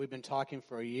We've been talking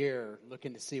for a year,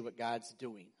 looking to see what God's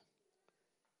doing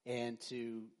and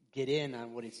to get in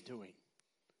on what he's doing.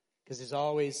 Because he's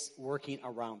always working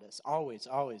around us. Always,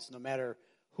 always. No matter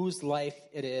whose life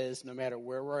it is, no matter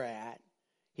where we're at,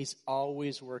 he's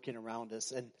always working around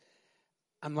us. And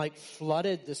I'm like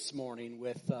flooded this morning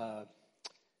with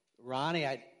Ronnie.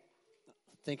 I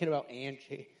thinking about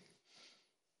Angie.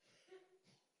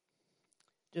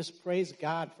 Just praise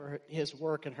God for his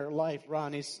work in her life.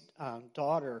 Ronnie's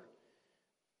daughter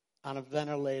on a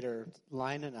ventilator,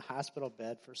 lying in a hospital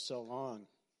bed for so long.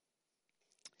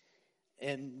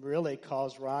 And really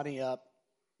calls Ronnie up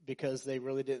because they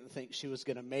really didn't think she was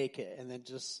going to make it. And then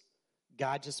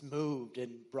God just moved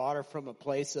and brought her from a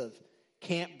place of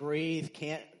can't breathe,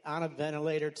 can't on a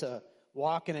ventilator to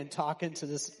walking and talking to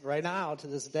this right now, to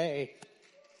this day.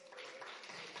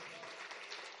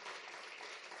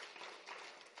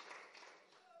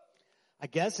 I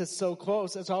guess it's so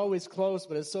close. It's always close,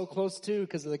 but it's so close too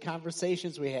because of the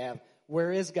conversations we have.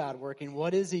 Where is God working?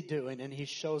 What is he doing? And he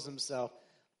shows himself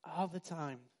all the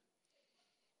time.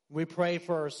 We pray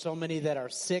for so many that are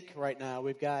sick right now.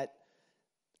 We've got,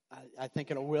 I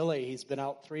think, of Willie. He's been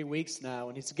out 3 weeks now,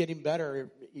 and he's getting better,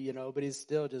 but he's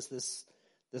still just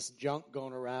this junk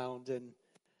going around. And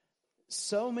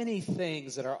so many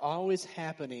things that are always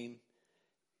happening,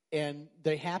 and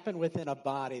they happen within a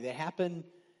body. They happen,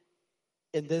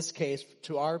 in this case,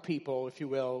 to our people, if you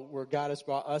will, where God has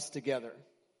brought us together.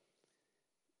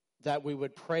 That we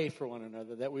would pray for one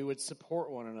another, that we would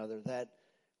support one another, that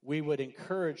we would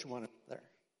encourage one another.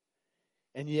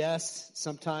 And yes,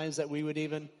 sometimes that we would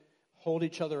even hold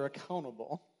each other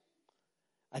accountable.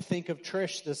 I think of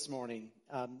Trish this morning.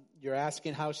 You're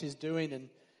asking how she's doing, and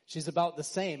she's about the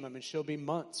same. I mean, she'll be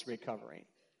months recovering.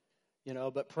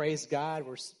 But praise God,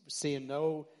 we're seeing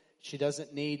she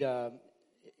doesn't need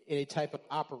any type of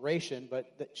operation, but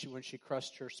when she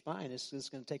crushed her spine, it's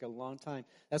going to take a long time.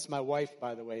 That's my wife,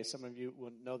 by the way. Some of you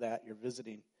wouldn't know that. You're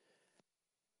visiting.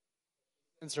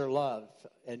 It's her love,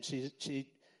 and she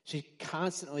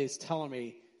constantly is telling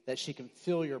me that she can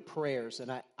feel your prayers,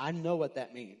 and I know what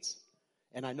that means,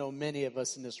 and I know many of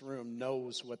us in this room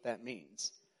knows what that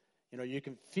means. You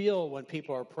can feel when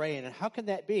people are praying, and how can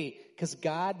that be? Because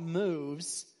God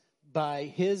moves by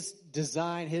his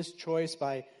design, his choice,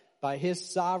 by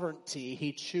his sovereignty.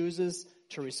 He chooses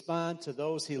to respond to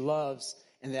those he loves,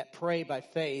 and that pray by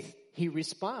faith, he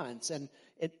responds. And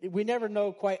we never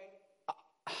know quite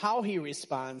how he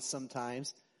responds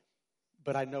sometimes,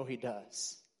 but I know he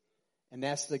does. And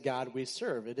that's the God we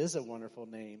serve. It is a wonderful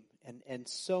name. And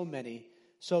so many.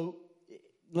 So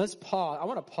let's pause. I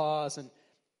want to pause, and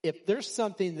if there's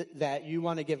something that you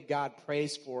want to give God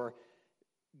praise for,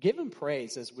 give him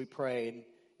praise as we pray. And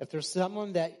if there's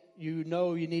someone that you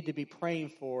need to be praying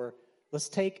for, let's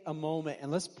take a moment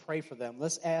and let's pray for them.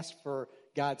 Let's ask for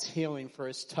God's healing, for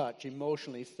his touch,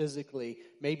 emotionally, physically,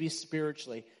 maybe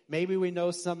spiritually. Maybe we know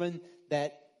someone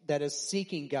that is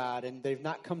seeking God and they've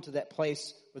not come to that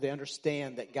place where they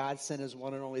understand that God sent his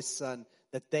one and only Son,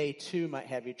 that they too might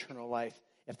have eternal life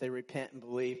if they repent and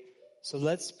believe. So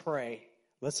let's pray.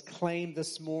 Let's claim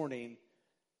this morning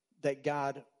that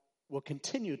God will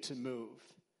continue to move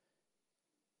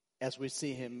as we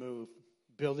see him move,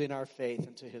 building our faith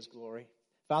into his glory.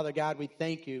 Father God, we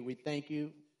thank you. We thank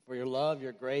you for your love,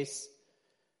 your grace.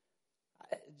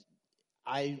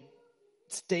 I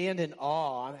stand in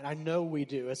awe, and I know we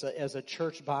do, as a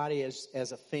church body,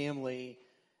 as a family,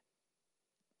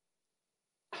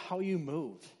 how you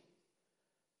move,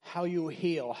 how you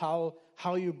heal,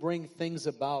 how you bring things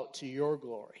about to your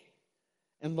glory.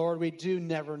 And Lord, we do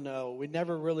never know. We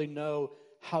never really know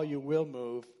how you will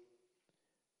move.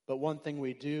 But one thing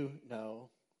we do know,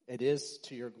 it is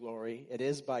to your glory. It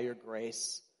is by your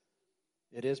grace.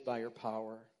 It is by your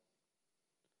power.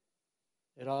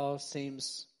 It all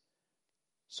seems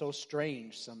so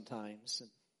strange sometimes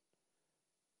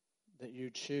that you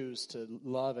choose to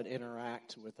love and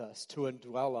interact with us, to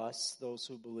indwell us, those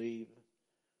who believe.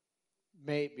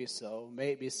 May it be so. May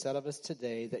it be said of us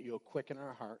today that you'll quicken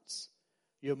our hearts.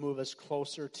 You'll move us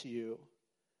closer to you.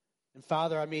 And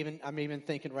Father, I'm even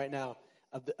thinking right now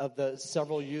of the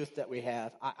several youth that we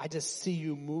have. I just see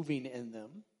you moving in them.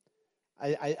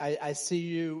 I see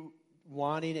you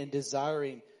wanting and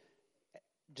desiring,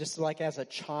 just like as a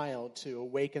child, to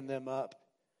awaken them up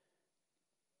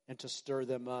and to stir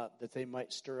them up, that they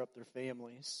might stir up their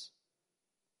families.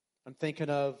 I'm thinking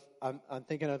of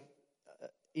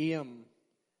Ian,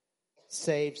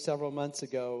 saved several months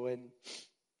ago, and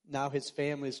now his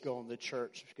family's going to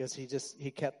church because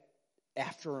he kept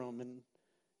after him, and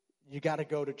you got to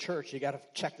go to church. You got to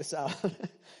check this out.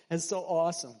 It's so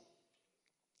awesome.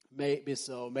 May it be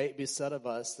so. May it be said of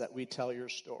us that we tell your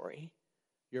story,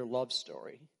 your love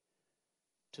story,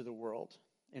 to the world.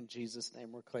 In Jesus'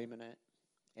 name we're claiming it.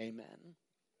 Amen.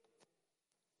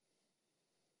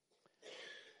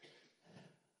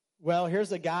 Well,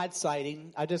 here's a God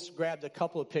sighting. I just grabbed a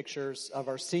couple of pictures of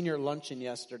our senior luncheon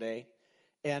yesterday.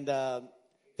 And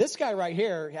this guy right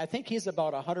here, I think he's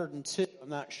about 102. I'm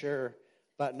not sure.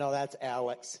 But no, that's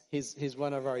Alex. He's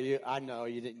one of our, I know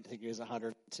you didn't think he was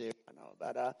 102. I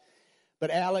know. But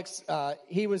Alex,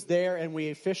 he was there, and we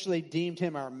officially deemed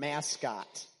him our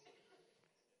mascot.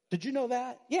 Did you know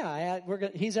that? Yeah,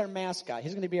 he's our mascot.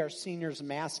 He's going to be our seniors'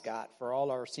 mascot for all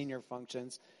our senior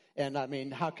functions. And, I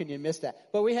mean, how can you miss that?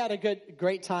 But we had a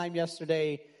great time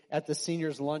yesterday at the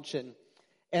seniors' luncheon.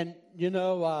 And,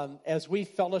 as we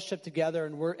fellowship together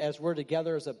and we're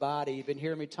together as a body, you've been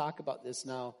hearing me talk about this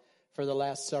now for the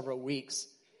last several weeks.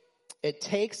 It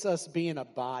takes us being a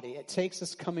body. It takes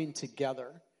us coming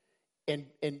together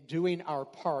and doing our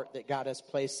part that God has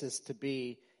placed us to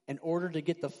be in order to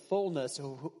get the fullness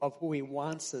of who he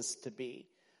wants us to be.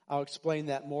 I'll explain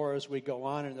that more as we go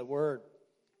on in the Word.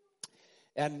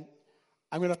 And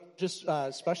I'm going to just,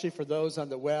 especially for those on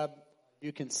the web,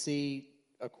 you can see,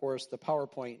 of course, the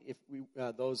PowerPoint, if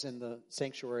those in the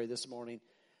sanctuary this morning.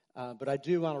 But I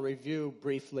do want to review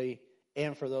briefly,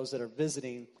 and for those that are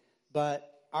visiting. But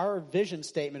our vision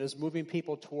statement is moving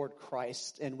people toward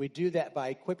Christ. And we do that by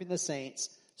equipping the saints,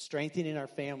 strengthening our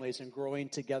families, and growing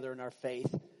together in our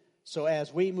faith. So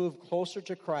as we move closer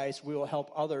to Christ, we will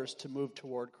help others to move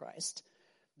toward Christ.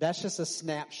 That's just a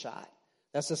snapshot.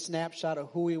 That's a snapshot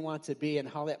of who we want to be and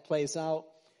how that plays out.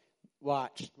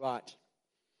 Watch.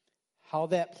 How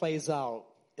that plays out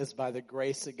is by the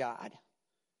grace of God.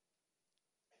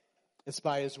 It's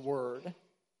by his word,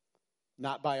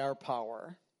 not by our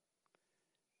power.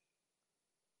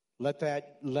 Let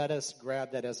us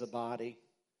grab that as a body.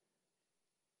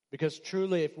 Because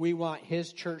truly, if we want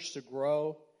his church to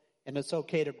grow, and it's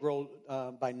okay to grow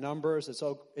by numbers,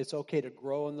 it's okay to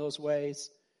grow in those ways,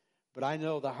 but I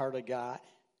know the heart of God.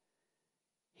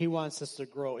 He wants us to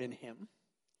grow in him.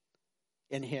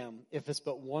 In him. If it's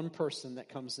but one person that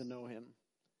comes to know him.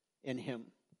 In him.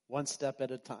 One step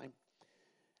at a time.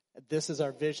 This is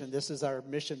our vision. This is our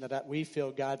mission that we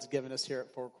feel God's given us here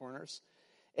at Four Corners.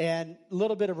 And a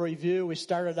little bit of a review. We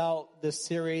started out this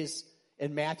series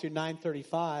in Matthew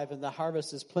 9:35, and the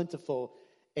harvest is plentiful.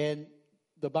 And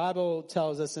the Bible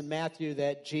tells us in Matthew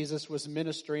that Jesus was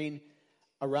ministering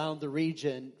around the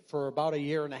region for about 1.5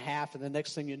 years, and the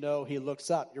next thing you know, he looks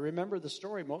up. You remember the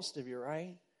story, most of you,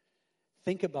 right?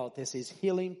 Think about this. He's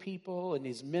healing people, and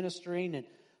he's ministering, and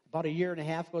about 1.5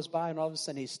 years goes by, and all of a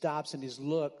sudden he stops, and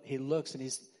he looks,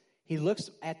 and he looks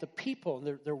at the people,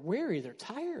 and they're weary, they're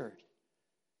tired.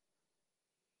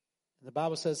 And the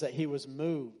Bible says that he was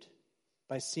moved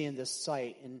by seeing this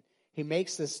sight, and he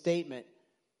makes this statement: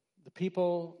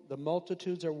 the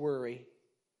multitudes are weary.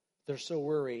 They're so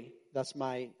weary.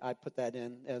 I put that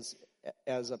in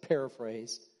as a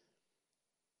paraphrase.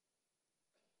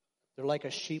 They're like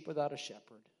a sheep without a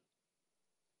shepherd.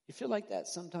 You feel like that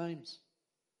sometimes?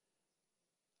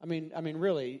 I mean,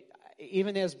 really,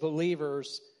 even as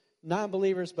believers,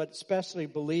 non-believers, but especially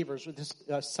believers, with this,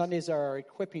 Sundays are our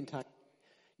equipping time.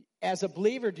 As a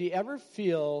believer, do you ever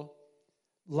feel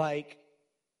like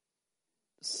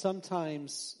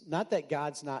sometimes, not that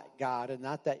God's not God and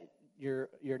not that you're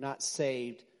not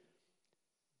saved,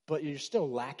 but you're still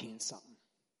lacking something.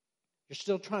 You're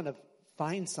still trying to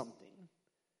find something.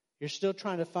 You're still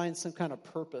trying to find some kind of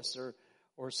purpose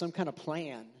or some kind of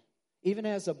plan, even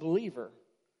as a believer.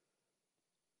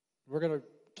 We're going to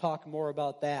talk more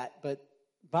about that. But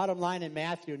bottom line, in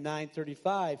Matthew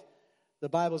 9:35, the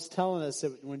Bible's telling us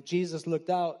that when Jesus looked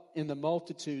out in the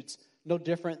multitudes, no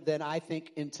different than I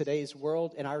think in today's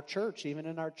world, in our church, even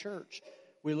in our church,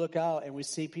 we look out and we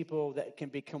see people that can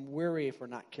become weary if we're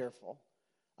not careful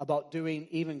about doing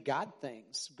even God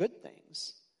things, good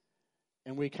things.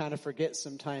 And we kind of forget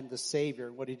sometimes the Savior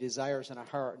and what he desires in our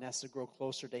heart, and that's to grow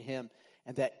closer to him.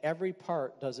 And that every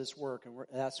part does its work, and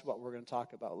that's what we're going to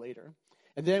talk about later.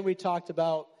 And then we talked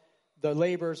about the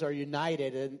laborers are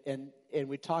united, and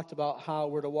we talked about how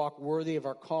we're to walk worthy of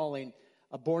our calling.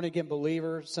 A born-again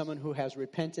believer, someone who has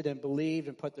repented and believed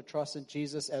and put their trust in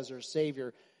Jesus as their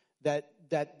Savior,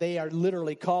 that they are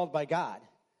literally called by God.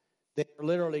 They are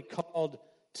literally called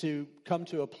to come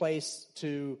to a place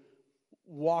to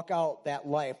walk out that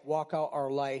life, walk out our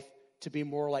life to be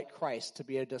more like Christ, to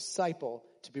be a disciple,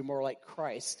 to be more like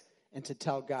Christ, and to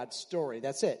tell God's story.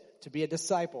 That's it. To be a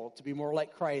disciple, to be more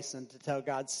like Christ, and to tell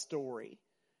God's story.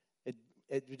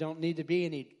 We don't need to be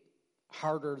any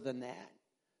harder than that.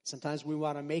 Sometimes we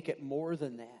want to make it more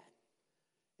than that.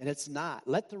 And it's not.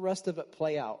 Let the rest of it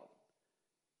play out.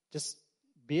 Just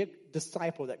be a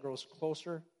disciple that grows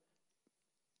closer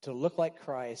to look like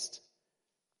Christ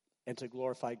and to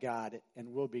glorify God,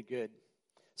 and we'll be good.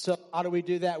 So how do we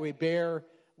do that? We bear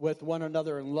with one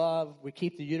another in love. We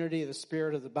keep the unity of the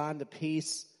Spirit of the bond of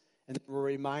peace. And we're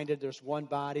reminded there's one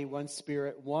body, one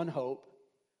Spirit, one hope,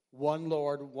 one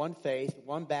Lord, one faith,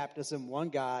 one baptism, one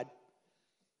God.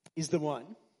 He's the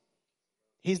one.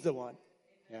 He's the one.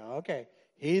 Yeah, okay.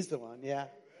 He's the one, yeah.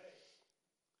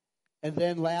 And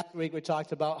then last week we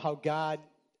talked about how God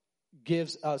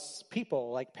gives us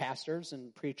people like pastors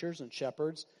and preachers and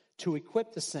shepherds to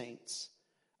equip the saints.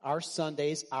 Our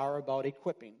Sundays are about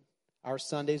equipping. Our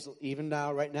Sundays, even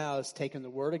now, right now, is taking the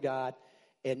Word of God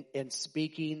and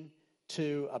speaking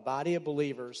to a body of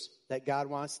believers that God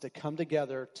wants to come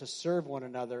together to serve one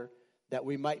another, that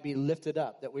we might be lifted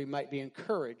up, that we might be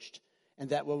encouraged, and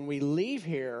that when we leave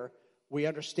here, we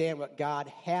understand what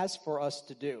God has for us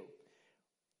to do.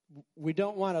 We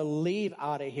don't want to leave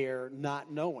out of here not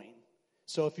knowing.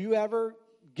 So if you ever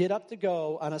get up to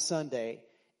go on a Sunday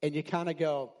and you kind of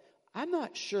go, I'm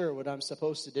not sure what I'm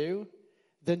supposed to do,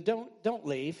 then don't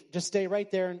leave. Just stay right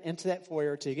there into that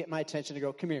foyer till you get my attention to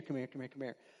go, come here.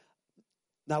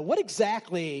 Now, what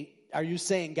exactly are you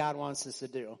saying God wants us to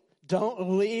do?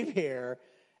 Don't leave here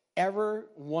ever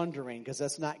wondering, because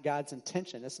that's not God's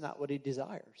intention. That's not what He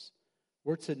desires.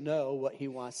 We're to know what He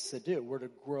wants to do. We're to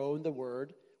grow in the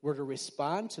Word. We're to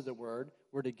respond to the Word.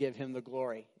 We're to give Him the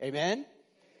glory. Amen?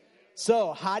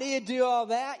 So, how do you do all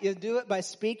that? You do it by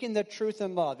speaking the truth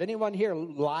in love. Anyone here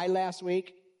lie last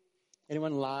week?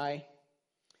 Anyone lie?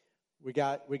 We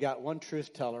got one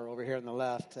truth teller over here on the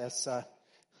left. That's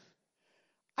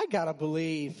I gotta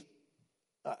believe.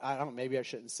 I don't. Maybe I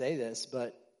shouldn't say this,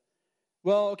 but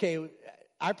well, okay.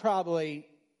 I probably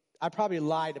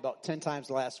lied about 10 times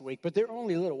last week, but they're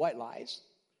only little white lies.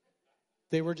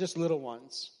 They were just little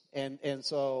ones, and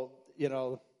so you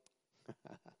know.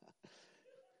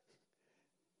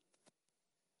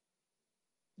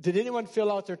 Did anyone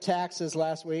fill out their taxes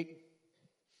last week?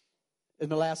 In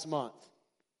the last month?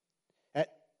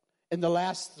 In the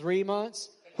last 3 months?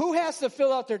 Who has to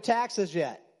fill out their taxes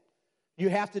yet? You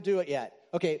have to do it yet.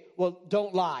 Okay, well,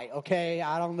 don't lie, okay?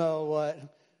 I don't know what.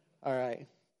 All right.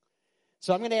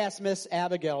 So I'm going to ask Miss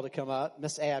Abigail to come up.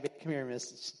 Miss Abby, come here,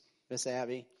 Miss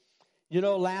Abby. You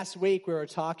know, last week we were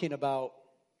talking about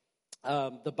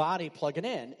the body plugging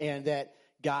in, and that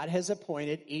God has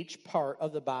appointed each part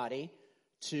of the body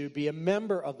to be a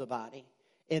member of the body.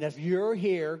 And if you're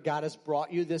here, God has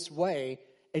brought you this way,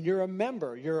 and you're a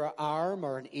member. You're an arm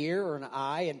or an ear or an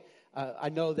eye, and I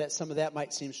know that some of that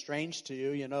might seem strange to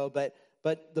you, you know, but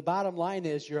the bottom line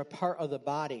is you're a part of the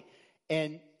body.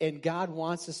 And God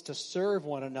wants us to serve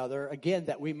one another, again,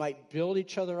 that we might build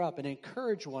each other up and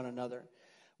encourage one another.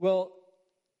 Well,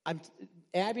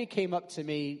 Abby came up to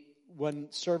me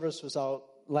when service was out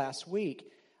last week,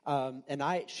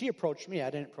 and she approached me. I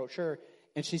didn't approach her.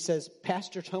 And she says,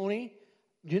 Pastor Tony,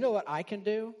 you know what I can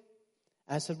do?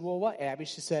 I said, well, what, Abby?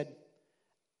 She said,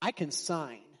 I can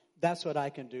sign. That's what I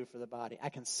can do for the body. I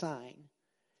can sign.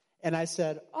 And I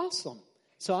said, awesome.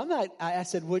 So I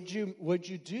said, would you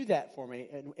do that for me?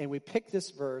 And we picked this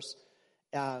verse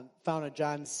found in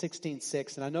John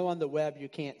 16:6. And I know on the web you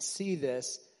can't see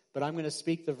this, but I'm going to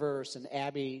speak the verse, and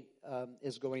Abby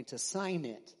is going to sign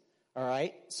it. All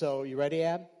right? So you ready,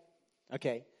 Ab?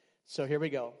 Okay. So here we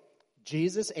go.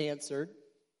 Jesus answered,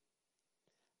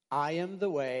 I am the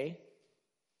way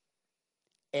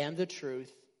and the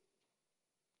truth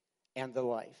and the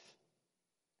life.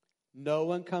 No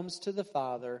one comes to the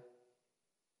Father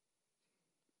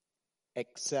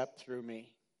except through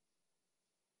me.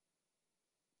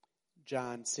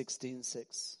 John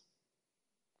 16:6.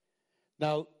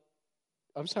 Now,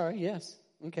 I'm sorry, yes.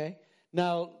 Okay.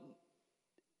 Now,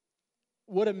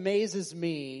 what amazes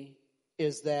me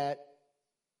is that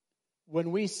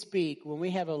when we speak, when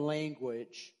we have a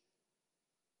language,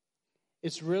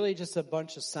 it's really just a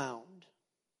bunch of sound,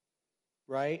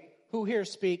 right? Who here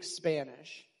speaks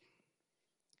Spanish?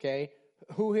 Okay.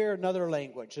 Who here another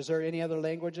language? Is there any other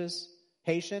languages?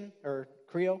 Haitian or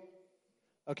Creole?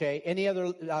 Okay. Any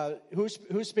other?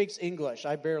 Who speaks English?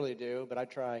 I barely do, but I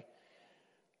try.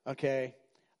 Okay.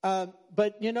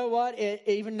 But you know what?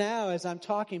 Even now, as I'm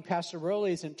talking, Pastor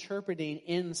Rowley is interpreting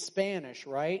in Spanish,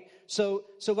 right? So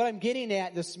what I'm getting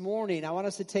at this morning, I want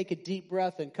us to take a deep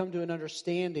breath and come to an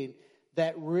understanding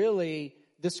that really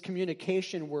this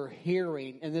communication we're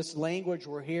hearing and this language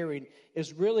we're hearing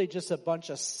is really just a bunch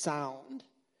of sound.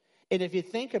 And if you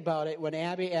think about it, when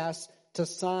Abby asked to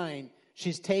sign,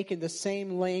 she's taken the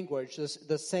same language,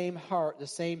 the same heart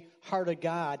of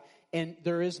God, and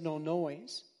there is no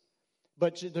noise.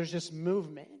 but there's just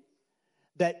movement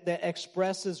that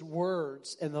expresses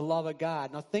words and the love of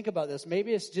God. Now think about this.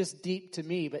 Maybe it's just deep to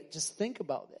me, but just think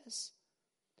about this.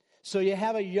 So you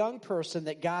have a young person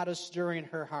that God is stirring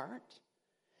her heart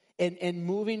and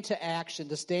moving to action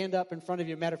to stand up in front of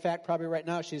you. Matter of fact, probably right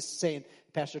now she's saying,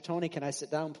 Pastor Tony, can I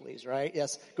sit down, please? Right?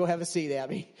 Yes. Go have a seat,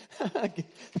 Abby.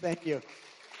 Thank you.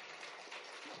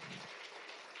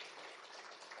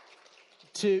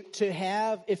 To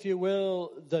have, if you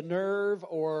will, the nerve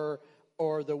or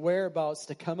the whereabouts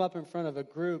to come up in front of a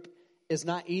group is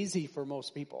not easy for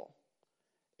most people.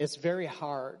 It's very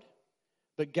hard.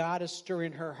 But God is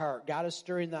stirring her heart. God is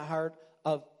stirring the heart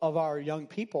of our young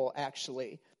people,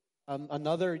 actually.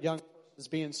 Another young person is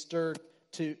being stirred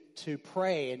to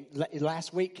pray. And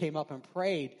last week came up and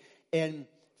prayed. And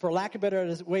for lack of a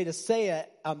better way to say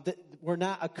it, we're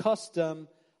not accustomed.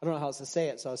 I don't know how else to say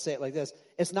it, so I'll say it like this.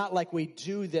 It's not like we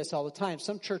do this all the time.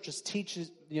 Some churches teach,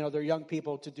 their young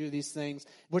people to do these things,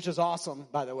 which is awesome,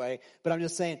 by the way. But I'm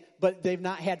just saying, but they've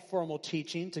not had formal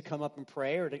teaching to come up and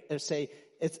pray or to say,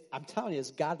 I'm telling you, it's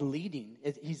God leading.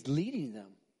 He's leading them.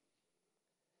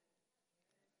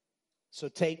 So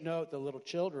take note, the little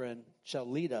children shall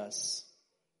lead us.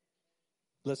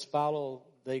 Let's follow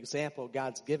the example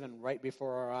God's given right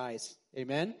before our eyes.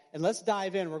 Amen? And let's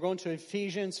dive in. We're going to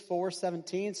Ephesians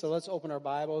 4:17. So let's open our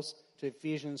Bibles to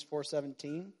Ephesians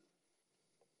 4:17.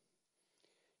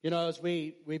 As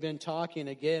we've been talking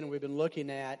again, we've been looking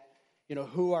at,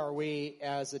 who are we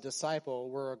as a disciple?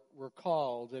 We're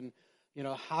called. And,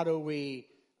 how do we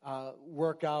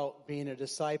work out being a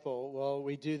disciple? Well,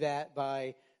 we do that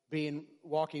by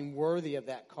walking worthy of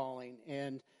that calling.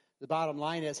 And the bottom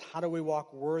line is, how do we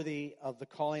walk worthy of the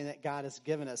calling that God has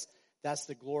given us? That's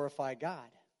to glorify God.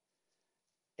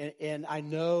 And I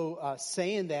know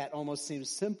saying that almost seems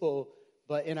simple,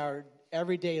 but in our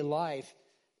everyday life,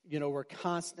 we're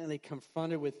constantly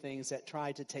confronted with things that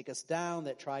try to take us down,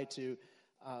 that try to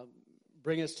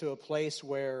bring us to a place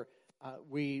where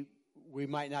we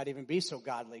might not even be so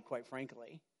godly, quite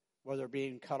frankly. Whether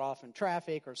being cut off in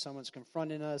traffic or someone's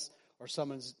confronting us or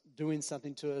someone's doing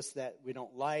something to us that we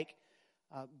don't like.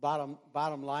 Bottom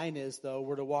line is, though,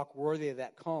 we're to walk worthy of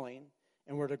that calling,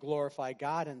 and we're to glorify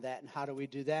God in that. And how do we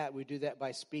do that? We do that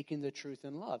by speaking the truth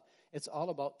in love. It's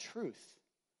all about truth.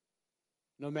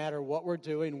 No matter what we're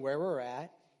doing, where we're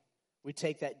at, we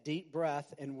take that deep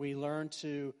breath and we learn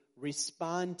to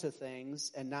respond to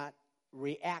things and not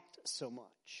react so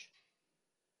much.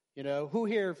 Who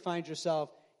here finds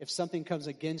yourself, if something comes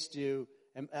against you,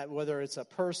 and whether it's a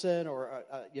person or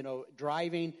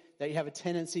driving, that you have a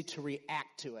tendency to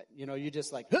react to it. You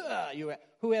just like,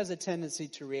 who has a tendency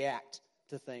to react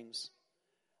to things?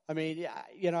 I mean,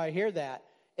 I hear that,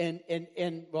 and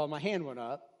well, my hand went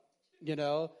up.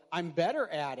 I'm better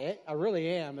at it. I really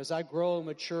am. As I grow and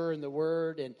mature in the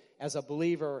Word, and as a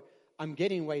believer, I'm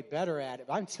getting way better at it.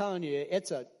 But I'm telling you,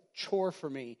 it's a chore for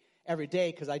me every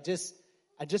day because I just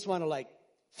want to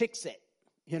fix it.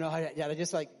 I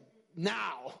just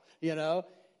now,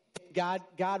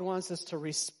 God wants us to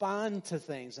respond to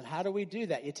things. And how do we do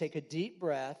that? You take a deep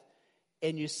breath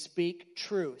and you speak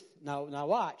truth. Now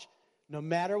watch. No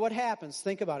matter what happens,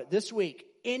 think about it. This week,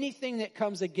 anything that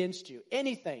comes against you,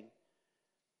 anything,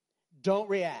 don't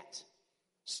react.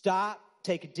 Stop,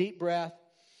 take a deep breath,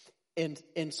 and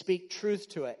speak truth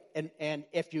to it. And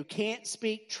if you can't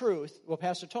speak truth, well,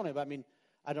 Pastor Tony,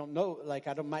 I don't know,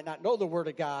 might not know the Word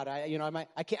of God. I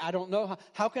don't know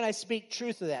how can I speak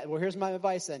truth to that? Well, here's my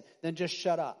advice then just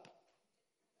shut up.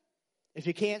 If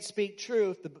you can't speak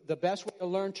truth, the best way to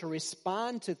learn to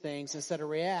respond to things instead of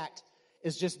react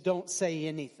is just don't say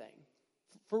anything.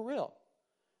 For real.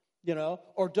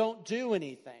 Or don't do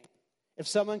anything. If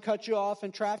someone cuts you off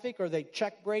in traffic or they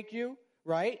check brake you,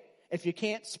 right? If you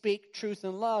can't speak truth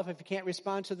in love, if you can't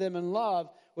respond to them in love,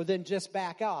 well, then just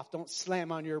back off. Don't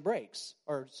slam on your brakes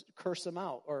or curse them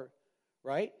out,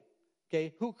 right?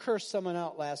 Okay, who cursed someone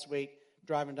out last week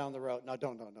driving down the road? No,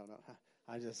 don't. All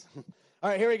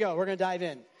right, here we go. We're going to dive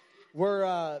in.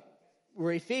 We're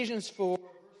Ephesians 4, verse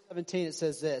 17. It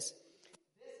says this. This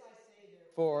I say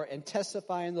therefore, and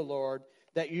testify in the Lord,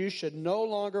 that you should no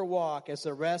longer walk as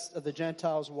the rest of the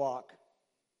Gentiles walk,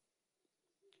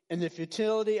 in the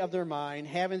futility of their mind,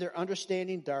 having their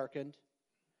understanding darkened,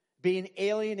 being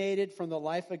alienated from the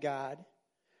life of God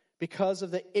because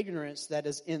of the ignorance that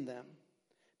is in them,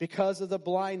 because of the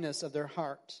blindness of their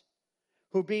heart,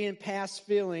 who being past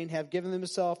feeling have given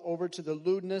themselves over to the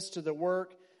lewdness, to the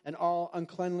work, and all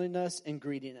uncleanliness and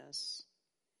greediness.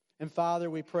 And Father,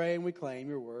 we pray and we claim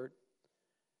your word.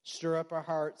 Stir up our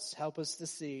hearts. Help us to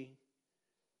see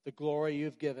the glory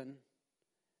you've given,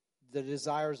 the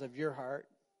desires of your heart.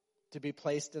 to be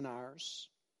placed in ours,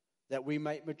 that we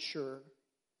might mature,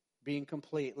 being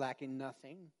complete, lacking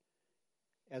nothing,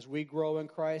 as we grow in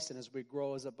Christ and as we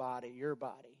grow as a body, your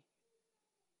body,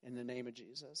 in the name of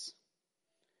Jesus.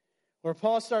 Where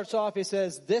Paul starts off, he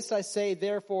says, "This I say,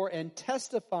 therefore, and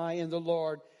testify in the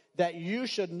Lord, that you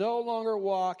should no longer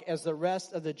walk as the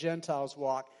rest of the Gentiles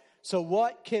walk." So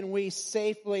what can we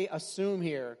safely assume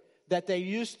here? That they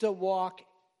used to walk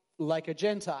like a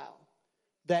Gentile.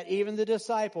 That even the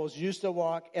disciples used to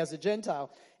walk as a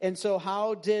Gentile. And so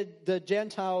how did the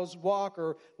Gentiles walk?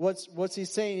 Or what's he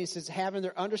saying? He says, having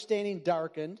their understanding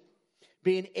darkened,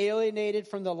 being alienated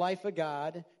from the life of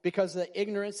God because of the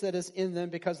ignorance that is in them,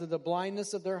 because of the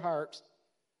blindness of their hearts.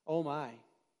 Oh my.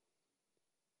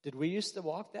 Did we used to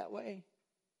walk that way?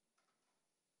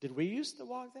 Did we used to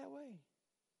walk that way?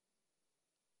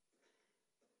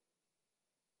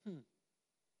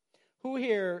 Who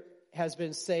here has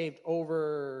been saved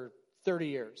over 30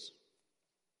 years?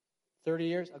 30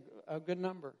 years? A good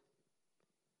number.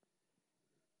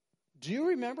 Do you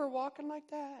remember walking like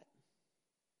that?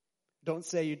 Don't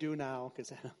say you do now,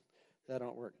 because that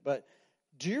don't work. But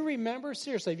do you remember,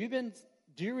 seriously,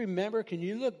 do you remember, can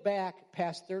you look back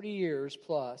past 30 years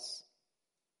plus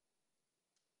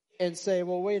and say,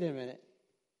 well, wait a minute.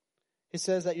 He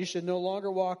says that you should no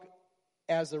longer walk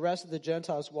as the rest of the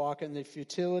Gentiles walk in the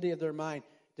futility of their mind.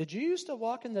 Did you used to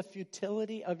walk in the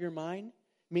futility of your mind?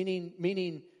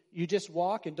 Meaning you just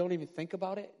walk and don't even think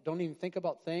about it? Don't even think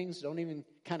about things? Don't even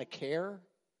kind of care?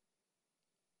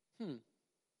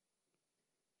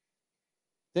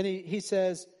 Then he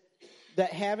says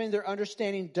that having their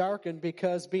understanding darkened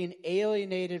because being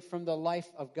alienated from the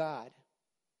life of God.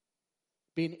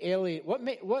 Being alien.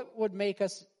 What would make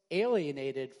us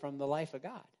alienated from the life of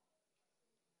God?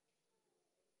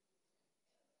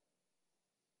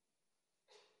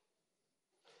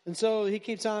 And so he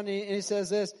keeps on and he says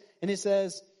this, and he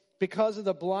says, because of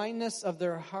the blindness of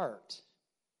their heart,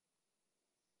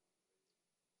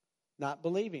 not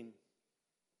believing.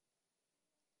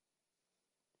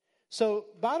 So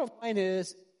bottom line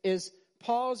is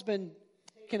Paul's been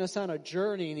taking us on a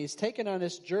journey, and he's taken on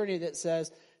this journey that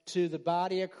says to the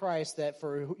body of Christ that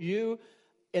for you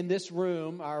in this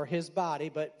room are his body,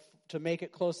 but to make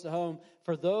it close to home,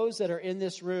 for those that are in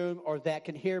this room or that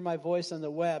can hear my voice on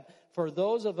the web, for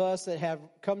those of us that have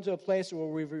come to a place where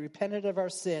we've repented of our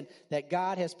sin, that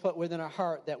God has put within our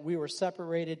heart that we were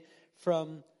separated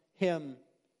from him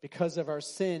because of our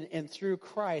sin, and through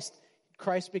Christ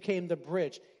became the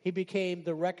bridge. He became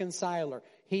the reconciler.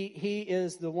 He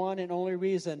is the one and only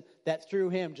reason that through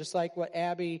him, just like what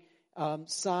Abby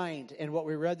signed and what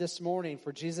we read this morning,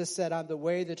 for Jesus said, I'm the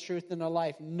way, the truth, and the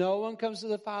life. No one comes to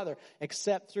the Father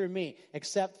except through me,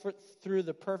 except through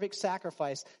the perfect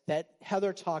sacrifice that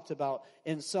Heather talked about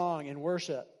in song and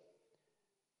worship.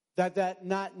 That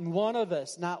not one of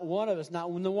us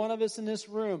in this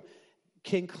room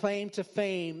can claim to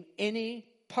fame any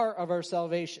part of our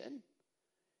salvation,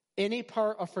 any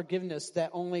part of forgiveness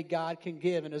that only God can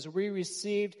give. And as we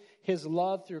received his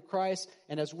love through Christ,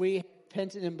 and as we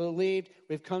repented and believed,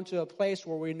 we've come to a place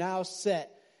where we now sit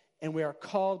and we are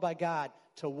called by God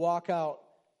to walk out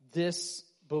this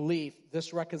belief,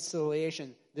 this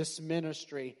reconciliation, this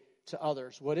ministry to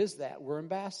others. What is that? We're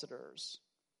ambassadors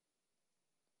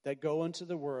that go into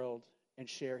the world and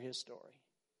share his story.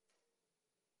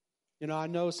 You know, I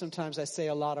know sometimes I say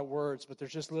a lot of words, but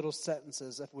there's just little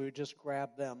sentences if we would just grab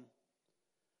them.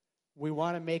 We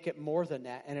want to make it more than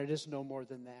that, and it is no more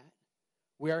than that.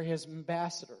 We are his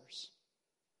ambassadors,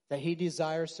 that he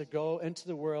desires to go into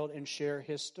the world and share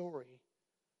his story.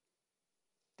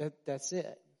 That's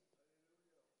it.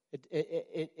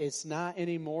 It's not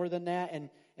any more than that.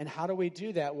 And how do we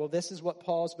do that? Well, this is what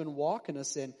Paul's been walking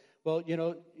us in. Well, you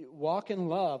know, walk in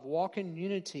love, walk in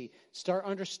unity. Start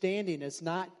understanding it's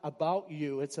not about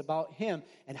you, it's about him.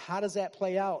 And how does that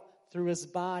play out? Through his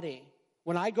body.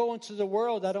 When I go into the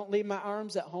world, I don't leave my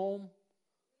arms at home.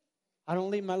 I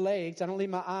don't leave my legs. I don't leave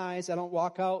my eyes. I don't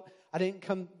walk out. I didn't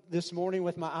come this morning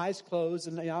with my eyes closed,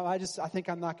 and I think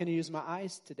I'm not going to use my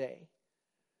eyes today.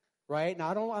 Right?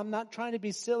 Now I'm not trying to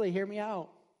be silly. Hear me out.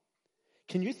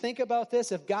 Can you think about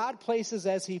this? If God places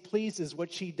as he pleases,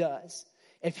 which he does,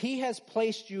 if he has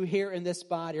placed you here in this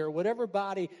body, or whatever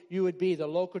body you would be, the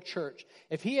local church,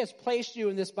 if he has placed you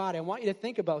in this body, I want you to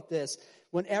think about this.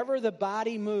 Whenever the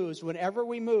body moves, whenever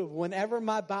we move, whenever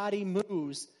my body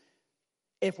moves,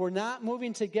 if we're not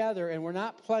moving together and we're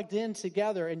not plugged in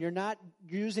together and you're not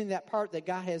using that part that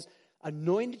God has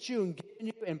anointed you and given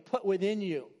you and put within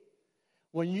you,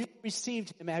 when you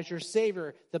received him as your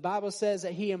Savior, the Bible says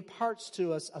that he imparts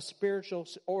to us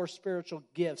spiritual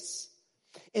gifts.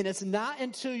 And it's not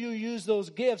until you use those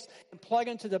gifts and plug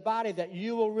into the body that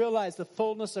you will realize the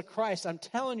fullness of Christ. I'm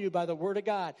telling you by the Word of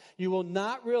God, you will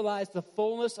not realize the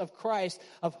fullness of Christ,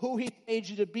 of who He made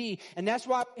you to be. And that's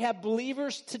why we have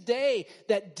believers today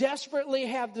that desperately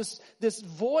have this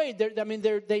void.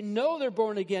 They know they're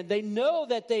born again. They know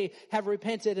that they have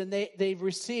repented and they've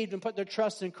received and put their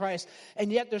trust in Christ.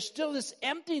 And yet there's still this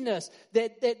emptiness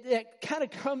that kind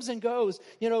of comes and goes.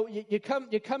 You know, you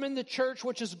come in the church,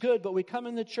 which is good, but we come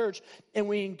in the church and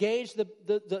we engage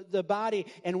the body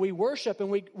and we worship and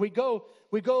we go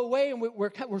away and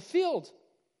we're filled,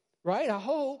 right? I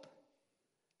hope,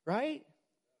 right?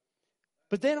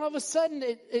 But then all of a sudden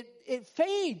it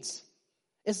fades.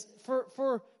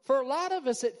 For a lot of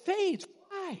us it fades.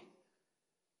 Why?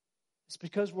 It's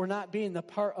because we're not being the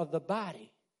part of the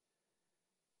body.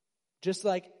 Just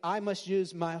like I must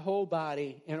use my whole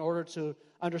body in order to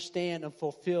understand and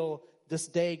fulfill this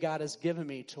day God has given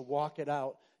me to walk it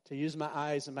out, to use my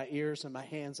eyes and my ears and my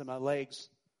hands and my legs.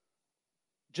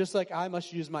 Just like I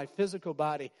must use my physical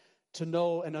body to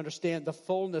know and understand the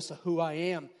fullness of who I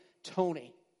am,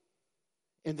 Tony,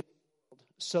 in the world.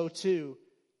 So too,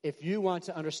 if you want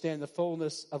to understand the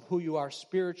fullness of who you are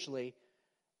spiritually,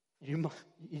 you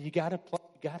got to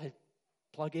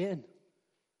plug in.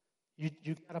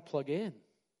 You got to plug in.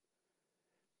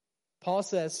 Paul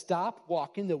says, stop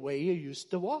walking the way you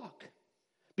used to walk.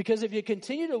 Because if you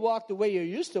continue to walk the way you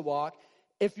used to walk,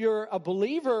 if you're a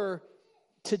believer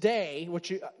today,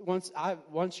 which once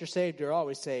you're saved, you're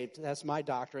always saved. That's my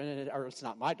doctrine, or it's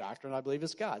not my doctrine. I believe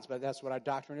it's God's, but that's what I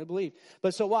doctrinally believe.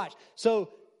 But so watch. So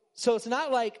it's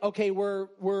not like, okay, we're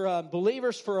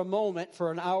believers for a moment,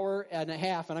 for an hour and a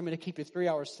half, and I'm going to keep you 3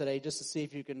 hours today just to see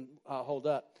if you can hold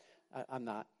up. I'm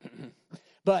not.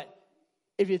 But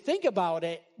if you think about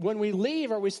it, when we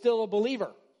leave, are we still a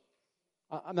believer?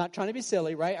 I'm not trying to be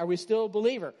silly, right? Are we still a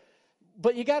believer?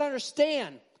 But you got to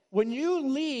understand, when you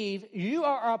leave, you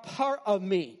are a part of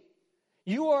me.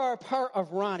 You are a part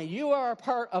of Ronnie. You are a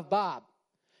part of Bob.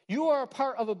 You are a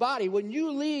part of a body. When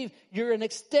you leave, you're an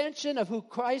extension of who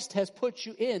Christ has put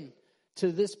you in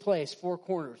to this place, Four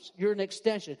Corners. You're an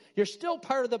extension. You're still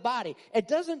part of the body. It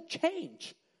doesn't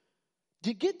change.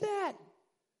 Do you get that?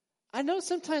 I know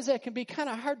sometimes that can be kind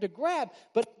of hard to grab,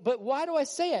 but why do I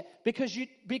say it?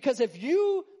 Because if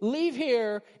you leave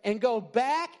here and go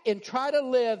back and try to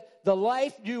live the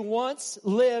life you once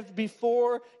lived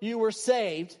before you were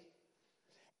saved,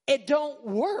 it don't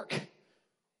work.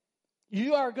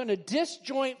 You are going to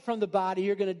disjoint from the body.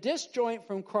 You're going to disjoint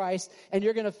from Christ, and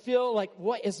you're going to feel like,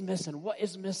 what is missing? What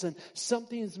is missing?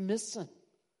 Something's missing.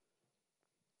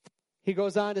 He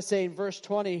goes on to say in verse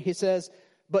 20, he says,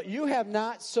 but you have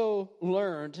not so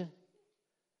learned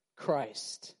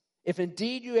Christ, if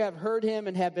indeed you have heard him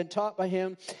and have been taught by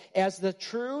him, as the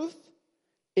truth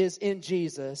is in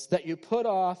Jesus, that you put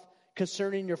off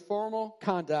concerning your former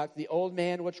conduct the old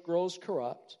man which grows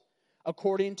corrupt,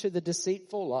 according to the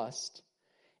deceitful lust,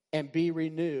 and be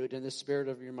renewed in the spirit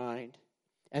of your mind,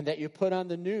 and that you put on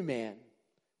the new man,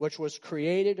 which was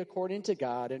created according to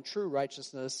God in true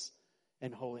righteousness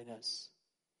and holiness.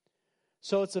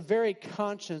 So it's a very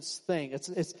conscious thing.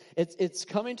 It's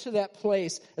coming to that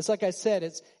place. It's like I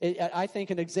said. I think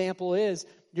an example is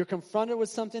you're confronted with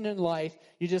something in life.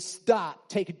 You just stop,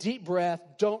 take a deep breath,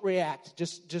 don't react.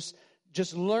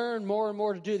 Just learn more and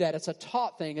more to do that. It's a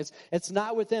taught thing. It's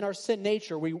not within our sin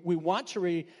nature. We want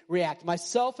to react. My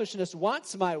selfishness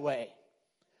wants my way.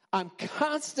 I'm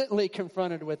constantly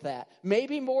confronted with that.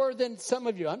 Maybe more than some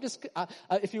of you. I'm just,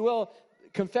 if you will,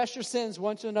 confess your sins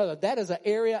one to another. That is an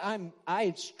area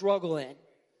I struggle in.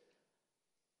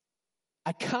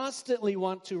 I constantly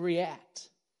want to react.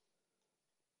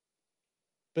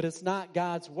 But it's not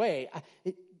God's way.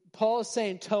 Paul is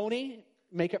saying, Tony,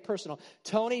 make it personal.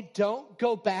 Tony, don't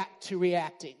go back to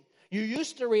reacting. You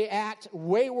used to react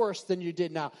way worse than you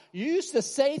did now. You used to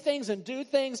say things and do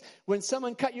things when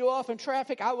someone cut you off in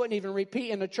traffic. I wouldn't even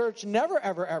repeat in the church. Never,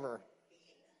 ever, ever.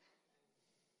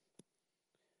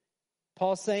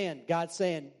 God's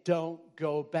saying, don't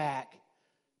go back.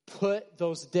 Put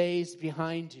those days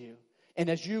behind you. And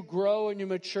as you grow and you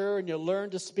mature and you learn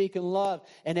to speak in love,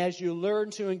 and as you learn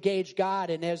to engage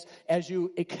God, and as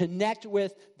you connect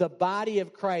with the body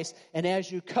of Christ, and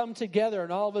as you come together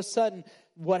and all of a sudden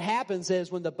what happens is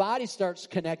when the body starts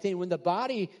connecting, when the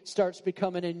body starts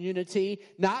becoming in unity,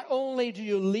 not only do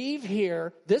you leave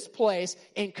here, this place,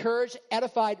 encouraged,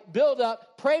 edified, built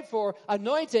up, prayed for,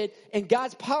 anointed, and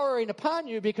God's powering upon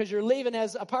you because you're leaving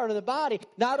as a part of the body.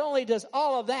 Not only does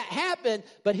all of that happen,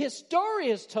 but his story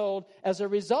is told as a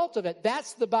result of it.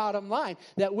 That's the bottom line,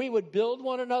 that we would build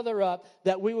one another up,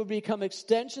 that we would become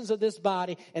extensions of this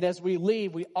body, and as we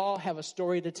leave, we all have a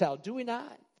story to tell. Do we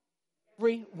not?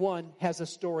 Everyone has a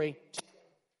story.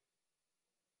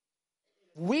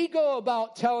 We go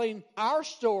about telling our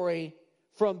story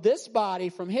from this body,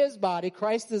 from his body.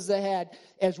 Christ is the head.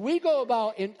 As we go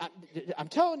about, and I'm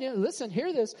telling you, listen,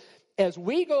 hear this. As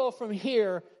we go from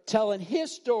here telling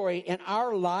his story in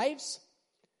our lives,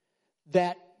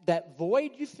 that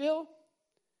void you feel,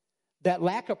 that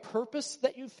lack of purpose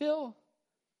that you feel,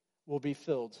 will be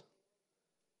filled.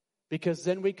 Because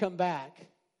then we come back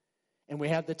and we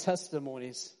have the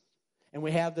testimonies, and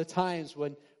we have the times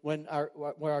when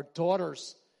our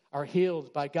daughters are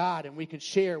healed by God, and we can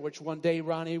share, which one day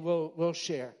Ronnie will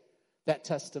share that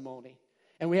testimony.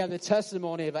 And we have the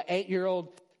testimony of an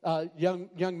 8-year-old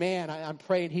young man. I'm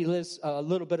praying he lives a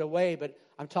little bit away, but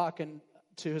I'm talking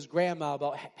to his grandma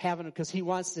about having him because he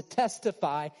wants to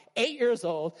testify. 8 years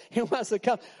old, he wants to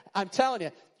come. I'm telling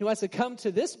you, he wants to come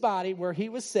to this body where he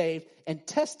was saved and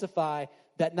testify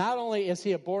that not only is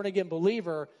he a born-again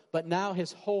believer, but now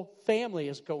his whole family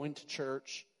is going to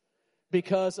church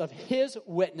because of his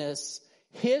witness,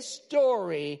 his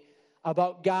story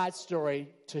about God's story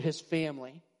to his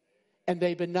family. And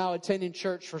they've been now attending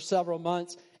church for several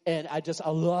months, and I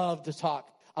love to talk.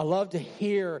 I love to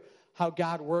hear how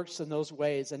God works in those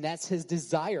ways, and that's his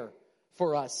desire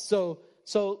for us.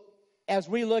 So as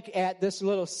we look at this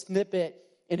little snippet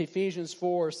in Ephesians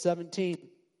 4:17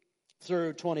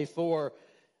 through 24,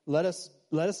 let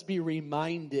us be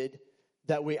reminded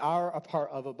that we are a part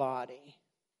of a body.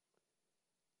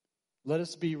 Let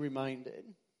us be reminded.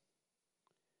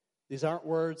 These aren't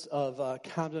words of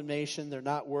condemnation. They're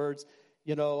not words,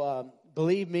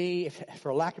 believe me,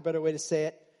 for lack of a better way to say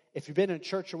it, if you've been in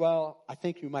church a while, I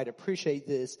think you might appreciate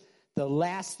this. The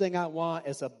last thing I want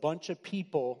is a bunch of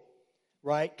people,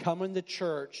 right, coming to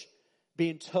church,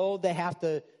 being told they have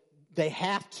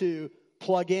to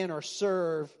plug in or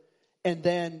serve, and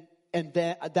then I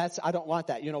don't want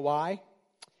that. You know why?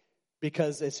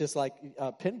 Because it's just like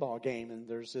a pinball game, and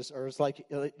there's this, or it's like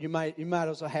you might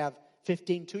as well have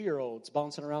 15 2-year-olds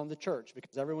bouncing around the church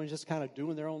because everyone's just kind of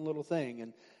doing their own little thing.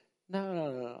 And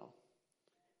no.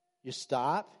 You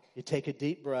stop, you take a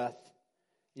deep breath,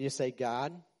 and you say,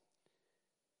 God,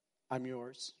 I'm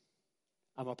yours.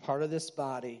 I'm a part of this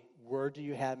body. Where do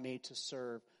you have me to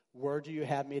serve? Where do you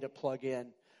have me to plug in?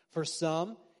 For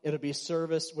some, it'll be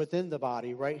service within the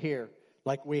body right here.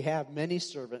 Like we have many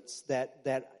servants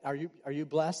that are you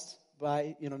blessed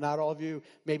by, not all of you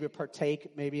maybe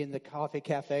partake maybe in the coffee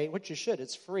cafe, which you should.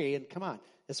 It's free, and come on,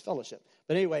 it's fellowship.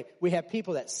 But anyway, we have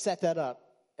people that set that up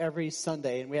every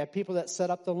Sunday, and we have people that set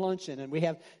up the luncheon, and we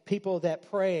have people that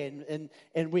pray,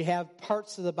 and we have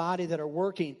parts of the body that are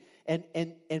working,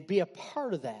 and be a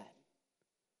part of that.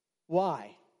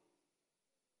 Why?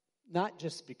 Not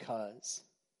just because.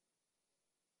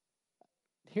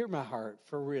 Hear my heart,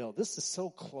 for real. This is so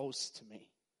close to me.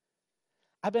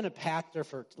 I've been a pastor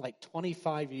for like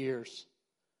 25 years.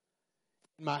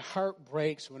 My heart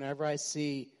breaks whenever I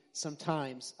see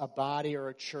sometimes a body or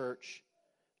a church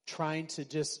trying to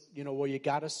just, you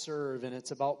got to serve, and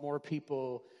it's about more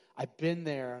people. I've been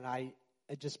there, and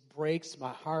it just breaks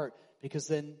my heart because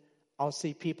then I'll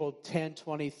see people 10,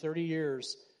 20, 30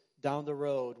 years down the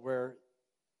road where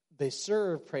they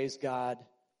serve, praise God,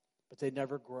 but they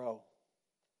never grow.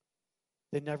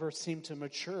 They never seem to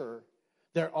mature.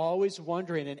 They're always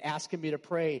wondering and asking me to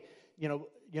pray.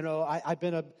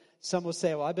 Some will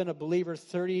say, well, I've been a believer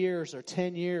 30 years or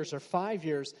 10 years or 5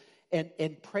 years,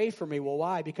 and pray for me. Well,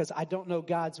 why? Because I don't know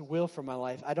God's will for my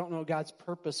life. I don't know God's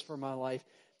purpose for my life,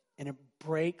 and it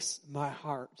breaks my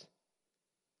heart.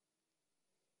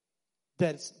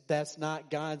 That's not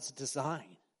God's design.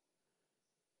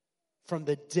 From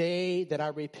the day that I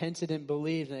repented and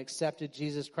believed and accepted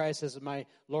Jesus Christ as my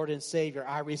Lord and Savior,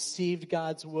 I received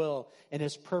God's will, and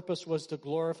his purpose was to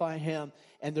glorify him,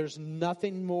 and there's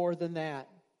nothing more than that.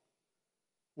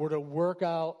 We're to work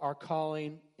out our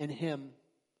calling in him.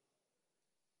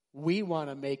 We want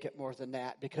to make it more than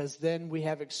that because then we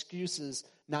have excuses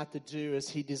not to do as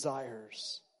he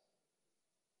desires.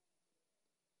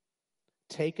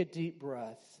 Take a deep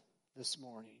breath this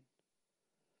morning.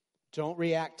 Don't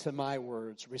react to my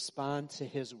words. Respond to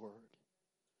his word.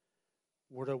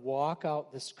 We're to walk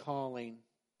out this calling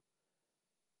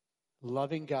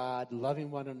loving God,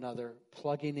 loving one another,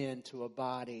 plugging into a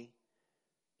body.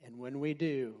 And when we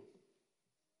do,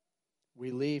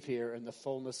 we leave here in the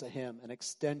fullness of Him, an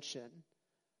extension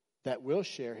that will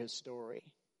share His story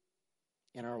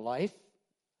in our life,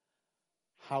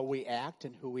 how we act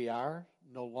and who we are.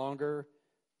 No longer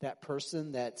that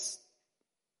person that's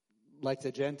like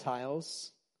the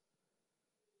Gentiles,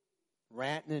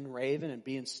 ranting and raving and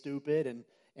being stupid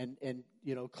and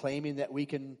claiming that we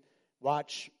can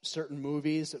watch certain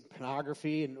movies,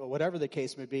 pornography, and whatever the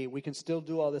case may be. We can still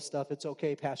do all this stuff. It's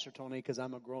okay, Pastor Tony, because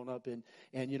I'm a grown-up and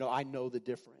I know the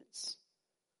difference.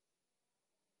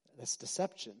 That's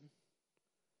deception.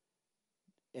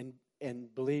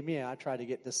 And believe me, I try to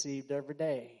get deceived every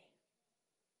day.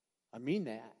 I mean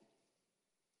that.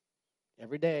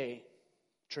 Every day.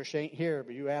 Trish ain't here,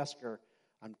 but you ask her,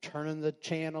 I'm turning the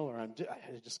channel, or I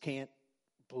just can't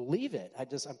believe it. I'm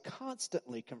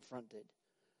constantly confronted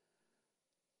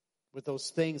with those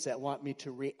things that want me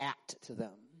to react to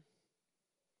them.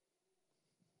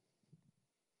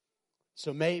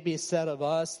 So may it be said of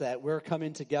us that we're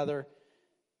coming together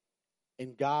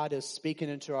and God is speaking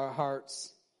into our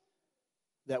hearts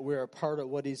that we're a part of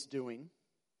what He's doing.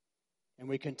 And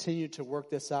we continue to work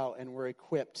this out and we're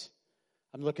equipped.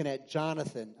 I'm looking at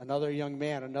Jonathan, another young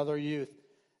man, another youth.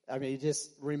 I mean,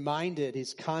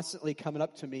 he's constantly coming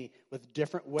up to me with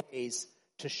different ways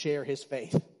to share his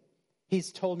faith.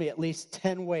 He's told me at least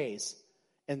 10 ways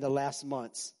in the last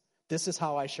months. This is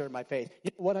how I share my faith.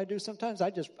 You know what I do sometimes?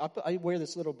 I wear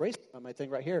this little bracelet on my thing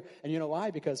right here. And you know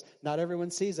why? Because not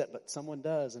everyone sees it, but someone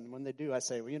does. And when they do, I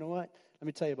say, well, you know what? Let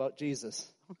me tell you about Jesus.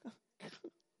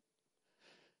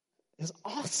 It's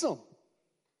awesome.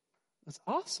 It's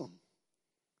awesome.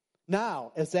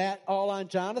 Now, is that all on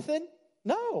Jonathan?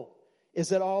 No.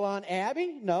 Is it all on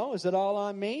Abby? No. Is it all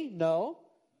on me? No.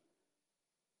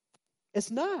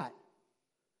 It's not.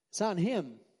 It's on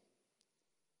Him.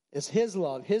 It's His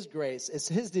love, His grace. It's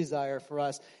His desire for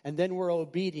us. And then we're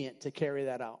obedient to carry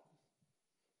that out.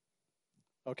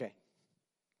 Okay.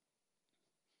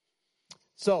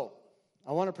 So,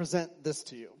 I want to present this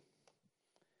to you.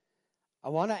 I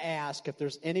want to ask if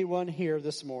there's anyone here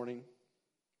this morning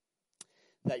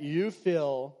that you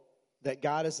feel that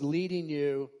God is leading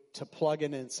you to plug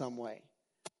in some way.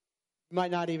 You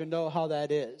might not even know how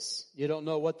that is. You don't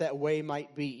know what that way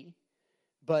might be.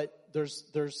 But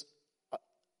there's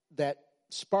that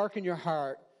spark in your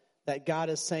heart that God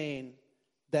is saying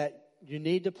that you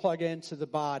need to plug into the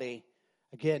body.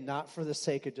 Again, not for the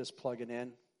sake of just plugging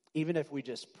in. Even if we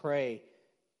just pray,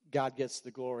 God gets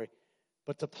the glory.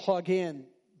 But to plug in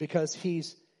because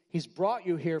He's brought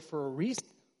you here for a reason.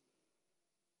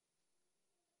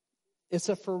 It's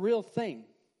a for real thing.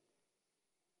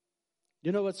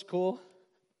 You know what's cool?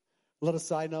 A little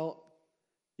side note.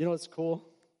 You know what's cool?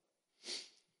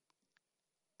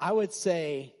 I would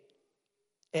say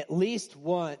at least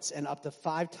once and up to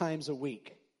 5 times a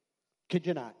week. Kid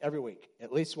you not, every week.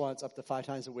 At least once, up to 5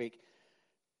 times a week.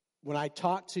 When I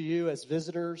talk to you as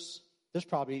visitors, there's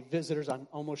probably visitors, I'm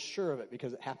almost sure of it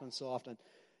because it happens so often,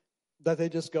 that they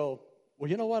just go, well,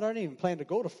 you know what? I didn't even plan to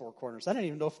go to Four Corners. I didn't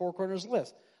even know Four Corners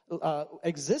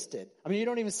existed. I mean, you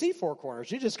don't even see Four Corners.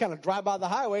 You just kind of drive by the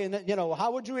highway and then,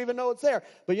 how would you even know it's there?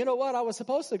 But you know what? I was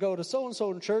supposed to go to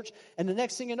so-and-so in church, and the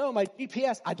next thing you know, my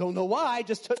GPS, I don't know why,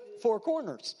 just took Four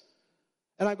Corners.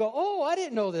 And I go, oh, I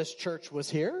didn't know this church was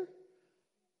here.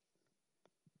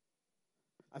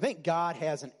 I think God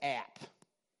has an app.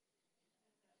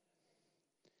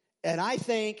 And I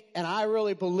think, and I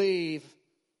really believe,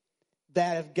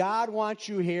 that if God wants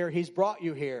you here, He's brought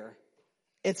you here.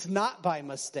 It's not by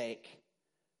mistake.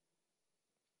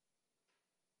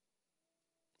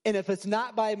 And if it's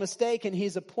not by mistake and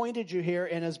He's appointed you here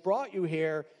and has brought you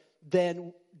here,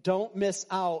 then don't miss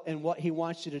out in what He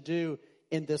wants you to do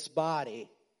in this body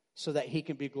so that He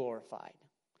can be glorified.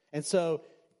 And so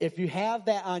if you have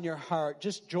that on your heart,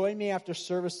 just join me after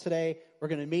service today. We're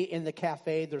going to meet in the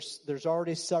cafe. There's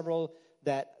already several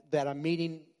that I'm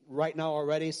meeting right now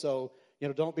already, so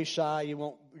don't be shy. You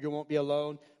won't be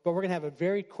alone. But we're going to have a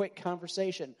very quick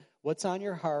conversation. What's on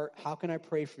your heart? How can I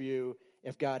pray for you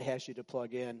if God has you to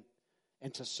plug in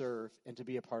and to serve and to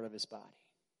be a part of His body?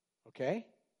 Okay?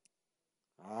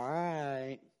 All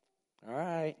right.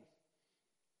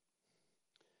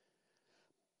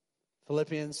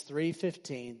 Philippians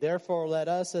 3:15. Therefore, let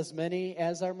us, as many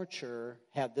as are mature,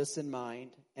 have this in mind.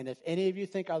 And if any of you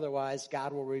think otherwise,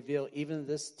 God will reveal even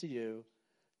this to you.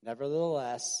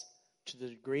 Nevertheless, to the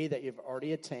degree that you've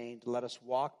already attained, let us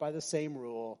walk by the same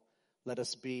rule. Let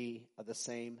us be of the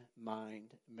same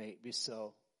mind. May it be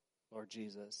so, Lord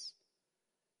Jesus.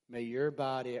 May your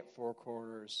body at Four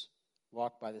Corners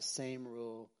walk by the same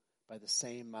rule, by the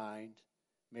same mind.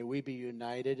 May we be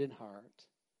united in heart.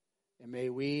 And may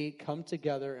we come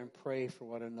together and pray for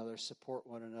one another, support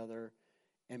one another,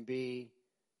 and be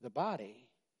the body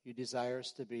you desire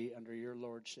us to be under your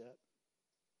lordship.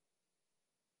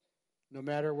 No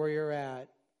matter where you're at,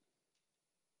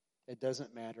 it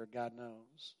doesn't matter. God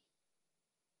knows.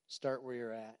 Start where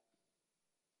you're at.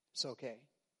 It's okay.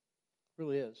 It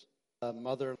really is.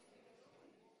 Mother.